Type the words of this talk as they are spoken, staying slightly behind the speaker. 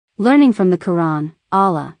Learning from the Qur'an,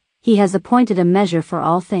 Allah, He has appointed a measure for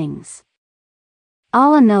all things.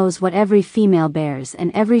 Allah knows what every female bears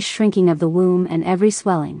and every shrinking of the womb and every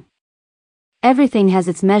swelling. Everything has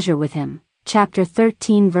its measure with Him. Chapter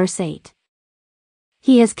 13 verse 8.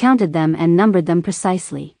 He has counted them and numbered them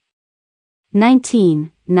precisely.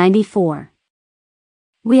 1994.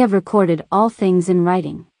 We have recorded all things in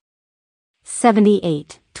writing.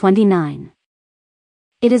 78:29.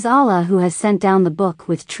 It is Allah who has sent down the book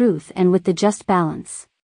with truth and with the just balance.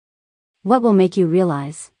 What will make you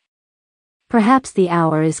realize? Perhaps the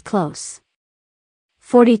hour is close.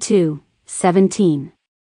 42:17.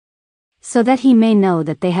 So that He may know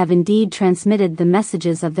that they have indeed transmitted the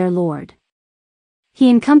messages of their Lord. He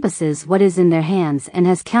encompasses what is in their hands and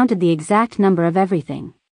has counted the exact number of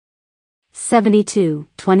everything.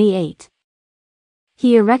 72:28.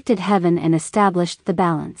 He erected heaven and established the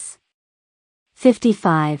balance.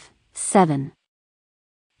 55:7.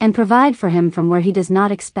 And provide for him from where he does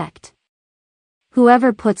not expect.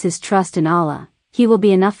 Whoever puts his trust in Allah, He will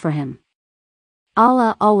be enough for him.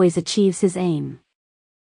 Allah always achieves His aim.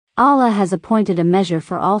 Allah has appointed a measure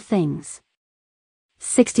for all things.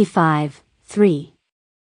 65:3.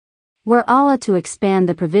 Were Allah to expand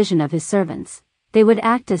the provision of His servants, they would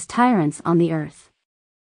act as tyrants on the earth.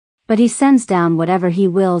 But He sends down whatever He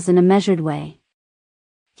wills in a measured way.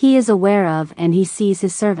 He is aware of and He sees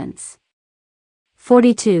His servants.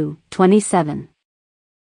 42:27.